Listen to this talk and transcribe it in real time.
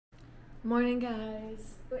Morning,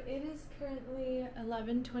 guys. So it is currently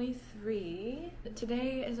 11:23.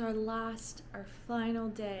 Today is our final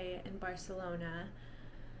day in Barcelona.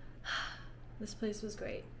 This place was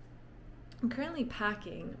great. I'm currently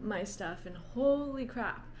packing my stuff and holy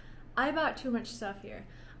crap, I bought too much stuff here.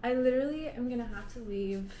 I literally am gonna have to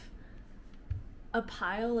leave a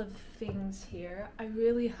pile of things here. I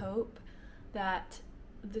really hope that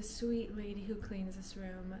the sweet lady who cleans this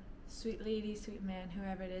room, sweet lady, sweet man,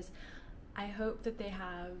 whoever it is, I hope that they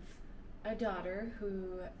have a daughter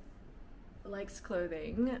who likes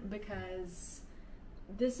clothing, because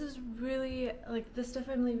this is really, like, the stuff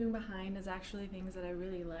I'm leaving behind is actually things that I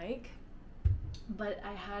really like, but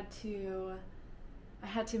I had to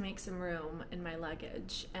make some room in my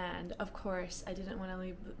luggage, and of course I didn't want to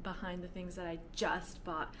leave behind the things that I just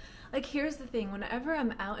bought. Like, here's the thing, whenever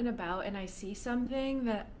I'm out and about and I see something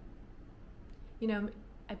that, you know,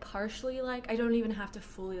 I partially like, I don't even have to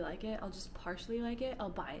fully like it, I'll just partially like it, I'll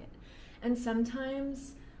buy it. And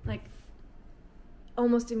sometimes, like,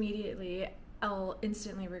 almost immediately, I'll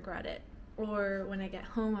instantly regret it. Or when I get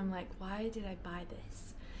home, I'm like, why did I buy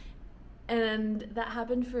this? And that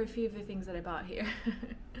happened for a few of the things that I bought here.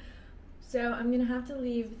 So I'm gonna have to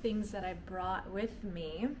leave things that I brought with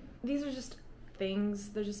me. These are just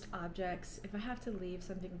things, they're just objects. If I have to leave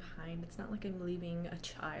something behind, it's not like I'm leaving a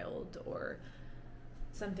child or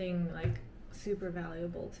something like super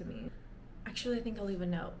valuable to me. Actually, I think I'll leave a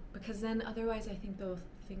note, because then otherwise I think they'll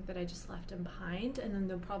think that I just left them behind, and then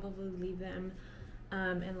they'll probably leave them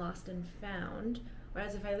in lost and found.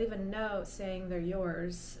 Whereas if I leave a note saying they're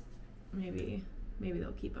yours, maybe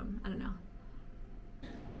they'll keep them. I don't know.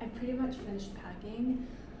 I pretty much finished packing.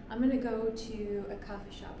 I'm gonna go to a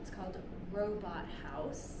coffee shop. It's called Robot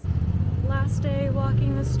House. Last day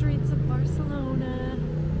walking the streets of Barcelona.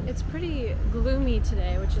 It's pretty gloomy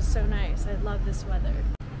today, which is so nice. I love this weather.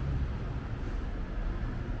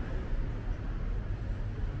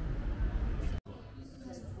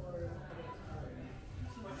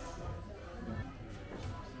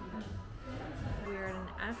 We're at an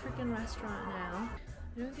African restaurant now.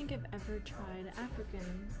 I don't think I've ever tried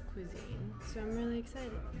African cuisine, so I'm really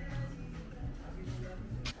excited.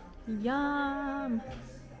 Yum!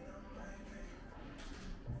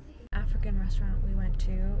 African restaurant we went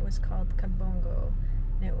to was called Kabongo,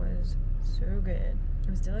 and it was so good. It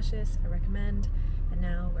was delicious, I recommend, and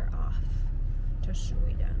now we're off to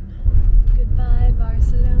Sweden. Goodbye,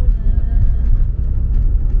 Barcelona.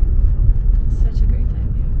 Such a great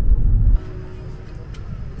time here.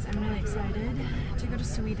 So I'm really excited to go to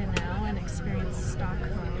Sweden now and experience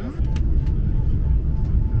Stockholm.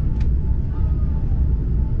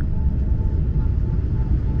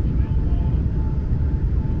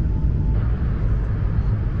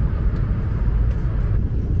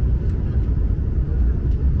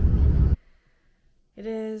 It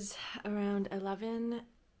is around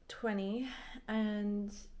 11:20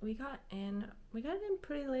 and we got in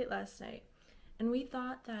pretty late last night. And we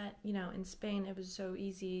thought that, you know, in Spain it was so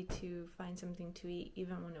easy to find something to eat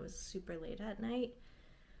even when it was super late at night.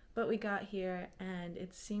 But we got here and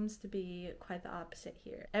it seems to be quite the opposite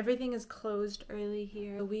here. Everything is closed early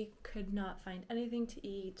here. We could not find anything to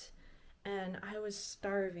eat and I was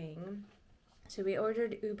starving. So we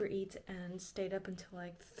ordered Uber Eats and stayed up until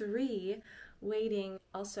like 3 waiting.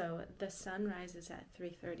 Also, the sun rises at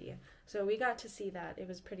 3:30. So we got to see that. It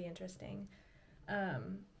was pretty interesting.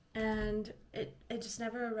 And it just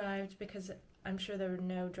never arrived because I'm sure there were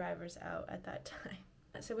no drivers out at that time.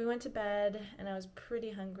 So we went to bed and I was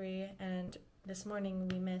pretty hungry, and this morning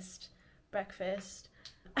we missed breakfast.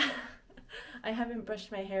 I haven't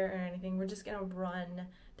brushed my hair or anything. We're just gonna run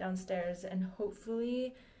downstairs and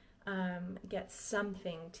hopefully get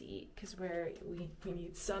something to eat, because we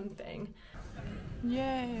need something.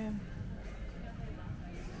 Yay!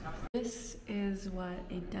 This is what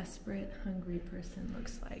a desperate, hungry person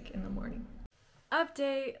looks like in the morning.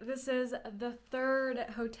 Update! This is the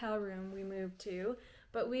 3rd hotel room we moved to,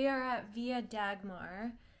 but we are at Via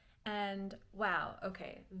Dagmar, and wow,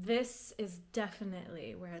 okay, this is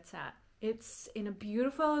definitely where it's at. It's in a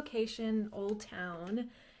beautiful location, Old Town,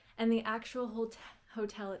 and the actual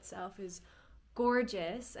hotel itself is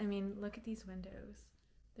gorgeous. I mean, look at these windows.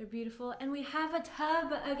 They're beautiful, and we have a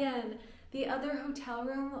tub again. The other hotel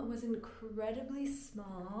room was incredibly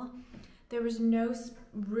small. There was no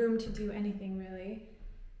room to do anything really.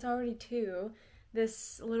 It's already 2.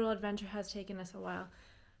 This little adventure has taken us a while,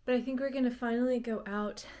 but I think we're gonna finally go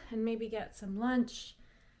out and maybe get some lunch.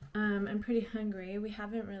 I'm pretty hungry. We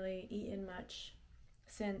haven't really eaten much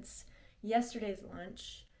since yesterday's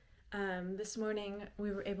lunch. This morning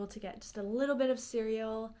we were able to get just a little bit of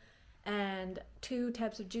cereal and 2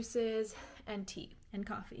 types of juices and tea and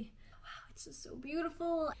coffee. Wow, it's just so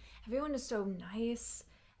beautiful. Everyone is so nice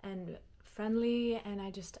and friendly, and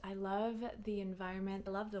I love the environment.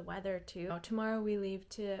 I love the weather too. Tomorrow we're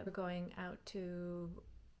going out to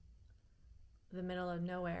the middle of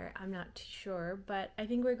nowhere. I'm not too sure, but I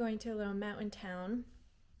think we're going to a little mountain town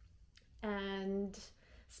and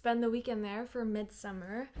spend the weekend there for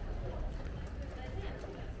midsummer.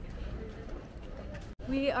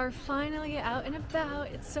 We are finally out and about.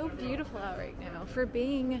 It's so beautiful out right now. For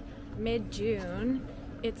being mid-June,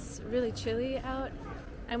 it's really chilly out.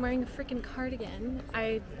 I'm wearing a freaking cardigan.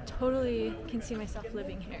 I totally can see myself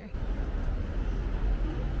living here.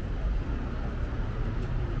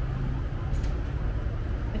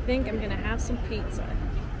 I think I'm gonna have some pizza.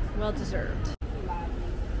 Well deserved.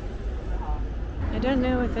 I don't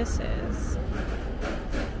know what this is.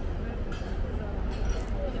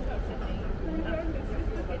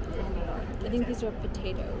 I think these are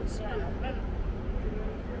potatoes.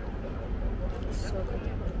 So good.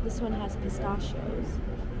 This one has pistachios.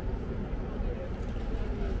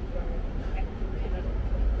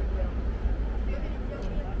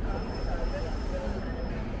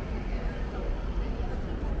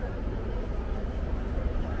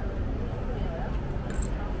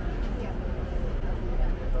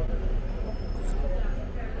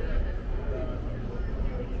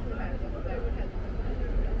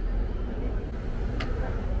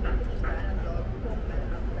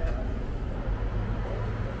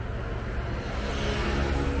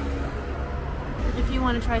 If you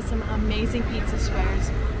want to try some amazing pizza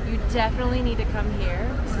squares, you definitely need to come here.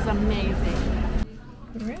 This is amazing.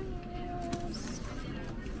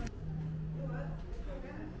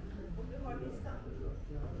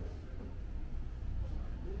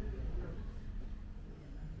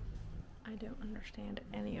 I don't understand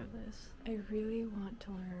any of this. I really want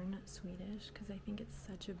to learn Swedish because I think it's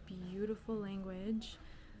such a beautiful language,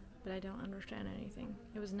 but I don't understand anything.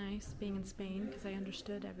 It was nice being in Spain because I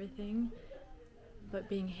understood everything. But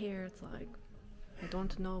being here, it's like, I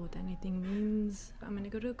don't know what anything means. I'm gonna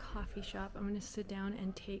go to a coffee shop. I'm gonna sit down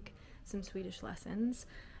and take some Swedish lessons.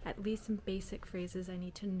 At least some basic phrases I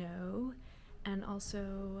need to know. And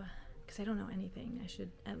also, because I don't know anything, I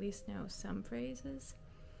should at least know some phrases.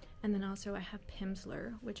 And then also I have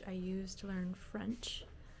Pimsleur, which I use to learn French.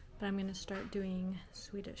 But I'm gonna start doing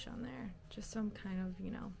Swedish on there. Just some kind of,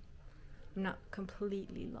 you know, I'm not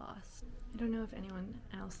completely lost. I don't know if anyone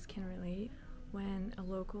else can relate. When a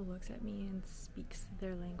local looks at me and speaks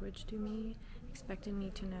their language to me, expecting me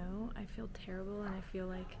to know, I feel terrible and I feel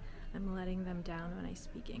like I'm letting them down when I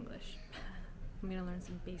speak English. I'm gonna learn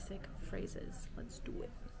some basic phrases. Let's do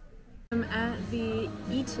it. I'm at the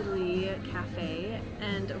Italy Cafe,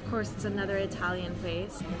 and of course it's another Italian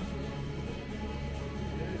place.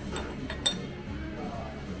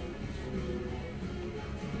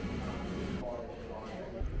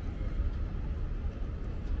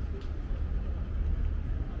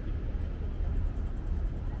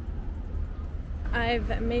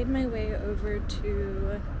 I've made my way over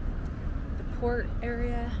to the port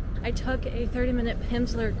area. I took a 30-minute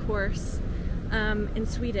Pimsleur course in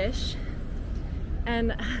Swedish,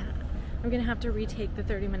 and I'm gonna have to retake the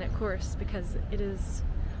 30-minute course because it is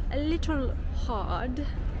a little hard.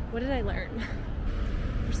 What did I learn?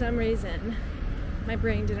 For some reason, my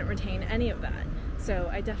brain didn't retain any of that, so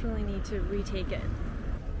I definitely need to retake it.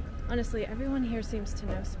 Honestly, everyone here seems to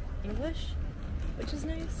know English, which is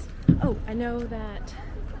nice. Oh, I know that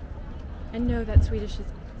Swedish is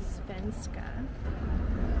svenska.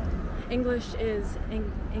 English is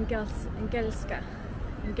engelska.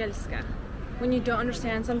 When you don't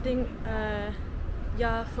understand something,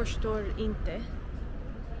 jag förstår inte.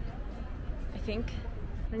 I think.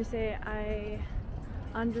 When you say I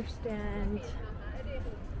understand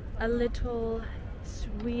a little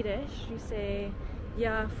Swedish, you say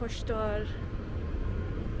jag förstår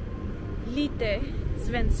lite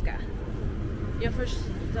svenska. Jag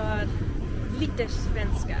förstår lite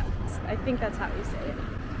svenska. I think that's how you say it.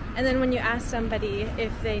 And then when you ask somebody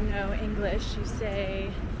if they know English, you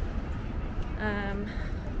say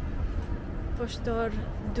förstår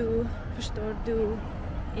du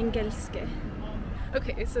engelska?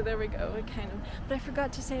 Okay, so there we go. But I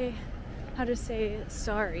forgot to say how to say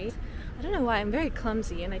sorry. I don't know why, I'm very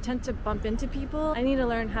clumsy and I tend to bump into people. I need to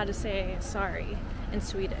learn how to say sorry in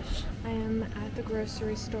Swedish. I am at the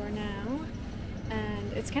grocery store now,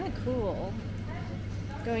 and it's kind of cool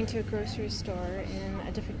going to a grocery store in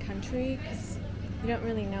a different country because you don't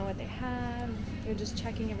really know what they have. You're just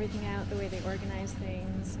checking everything out, the way they organize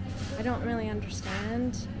things. I don't really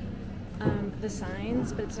understand the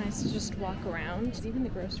signs, but it's nice to just walk around. Even the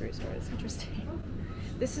grocery store is interesting.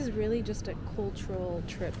 This is really just a cultural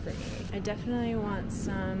trip for me. I definitely want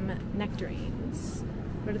some nectarines.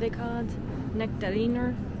 What are they called?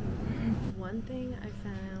 Nectariner? One thing I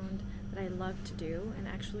found that I love to do, and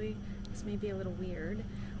actually this may be a little weird,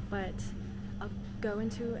 but I'll go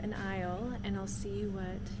into an aisle and I'll see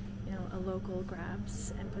what a local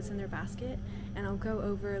grabs and puts in their basket, and I'll go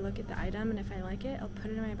over, look at the item, and if I like it, I'll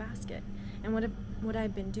put it in my basket. And what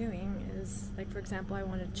I've been doing is, like, for example, I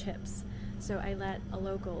wanted chips, so I let a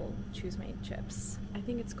local choose my chips. I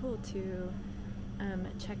think it's cool to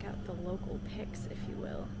check out the local picks, if you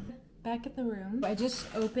will. Back at the room, I just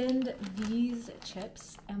opened these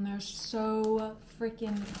chips, and they're so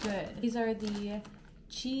freaking good. These are the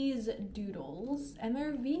cheese doodles, and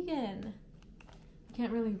they're vegan.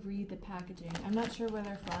 Can't really read the packaging. I'm not sure where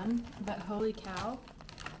they're from, but holy cow,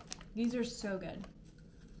 these are so good.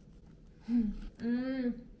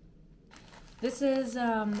 This is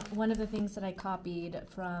one of the things that I copied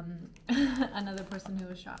from another person who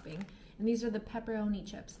was shopping, and these are the pepperoni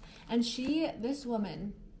chips. And this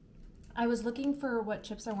woman, I was looking for what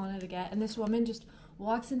chips I wanted to get, and this woman just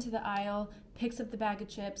walks into the aisle, picks up the bag of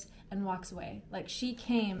chips, and walks away. Like, she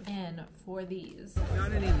came in for these.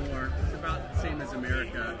 Not anymore. It's about the same as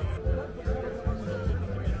America.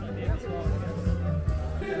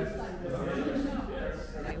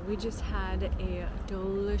 We just had a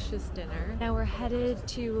delicious dinner. Now we're headed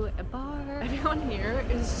to a bar. Everyone here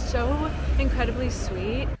is so incredibly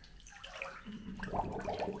sweet.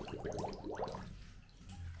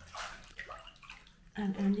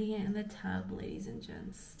 I'm ending it in the tub, ladies and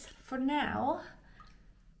gents. For now,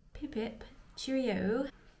 pip pip, cheerio.